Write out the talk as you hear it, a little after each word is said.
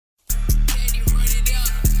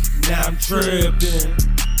Now I'm trippin'.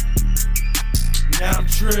 Now I'm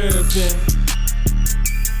trippin'.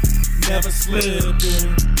 Never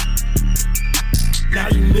slippin'. Now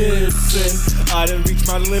you missing. I done reached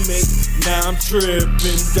my limit. Now I'm trippin'.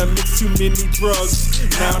 Done mixed too many drugs.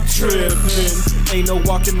 Now I'm trippin'. Ain't no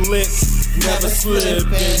walking lick. Never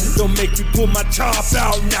slippin'. Don't make me pull my top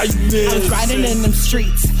out. Now you missing. I was riding in them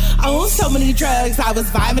streets. Owned so many drugs. I was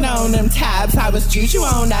vibing on them tabs. I was juju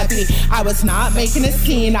on that beat. I was not making a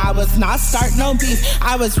scene. I was not starting no beef.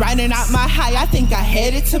 I was riding out my high. I think I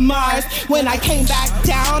headed to Mars. When I came back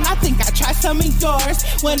down, I think I tried so many doors.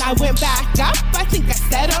 When I went back up, I think I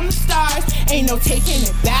set on the stars. Ain't no taking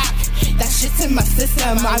it back. That shit's in my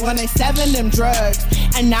system. I 187 them drugs.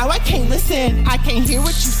 And now I can't listen. I can't hear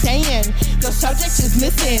what you saying. The subject is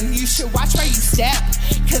missing. You should watch where you step.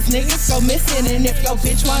 Cause niggas go missing. And if your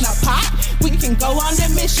bitch wanna pop, we can go on the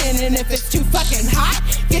mission. And if it's too fucking hot,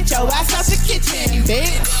 get your ass out the kitchen,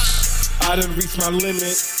 bitch. I done reached my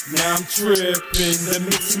limit, now I'm trippin'. Done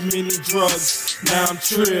mixed too many drugs, now I'm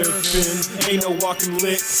trippin'. Ain't no walking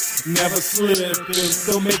lick, never slippin'.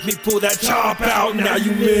 Don't make me pull that chop out, now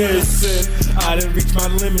you missin'. I done reached my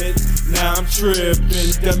limit, now I'm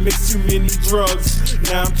trippin'. Done mixed too many drugs,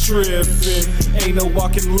 now I'm trippin'. Ain't no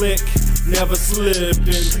walking lick, never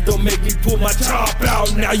slippin'. Don't make me pull my top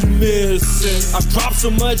out, now you missin'. I dropped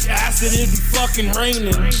so much acid it be fucking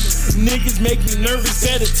raining. Niggas make me nervous,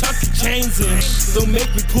 better tuck your chains in. Don't make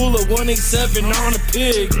me pull a 187 on a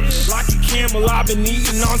pig. Like a camel, I've been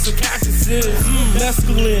eating on some cactuses.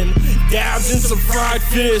 Mescaline, dabs in some fried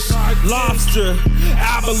fish. Lobster,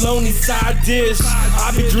 abalone side dish.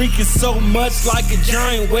 I be drinking so much like a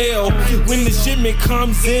giant whale. When the shipment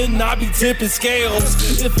comes in, I be tipping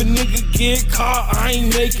scales. If a nigga get caught, I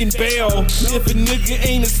ain't making bail. If a nigga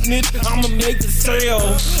ain't a snitch, I'ma make the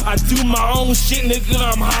sale. I do my own shit, nigga,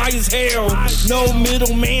 I'm high as hell. No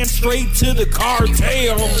middleman, straight to the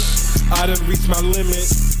cartel. I done reached my limit,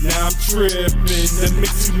 now I'm trippin'. Done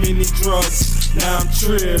mixed too many drugs, now I'm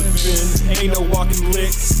trippin'. Ain't no walking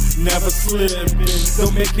lick, never slippin'.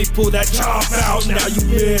 Don't make me pull that chop out, now you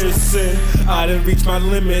missin'. I done reached my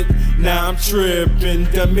limit, now I'm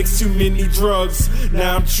trippin'. Done mixed too many drugs,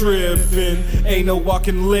 now I'm trippin'. Ain't no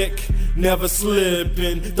walking lick, never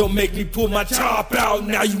slippin'. Don't make me pull my chop out,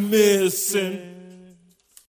 now you missin'.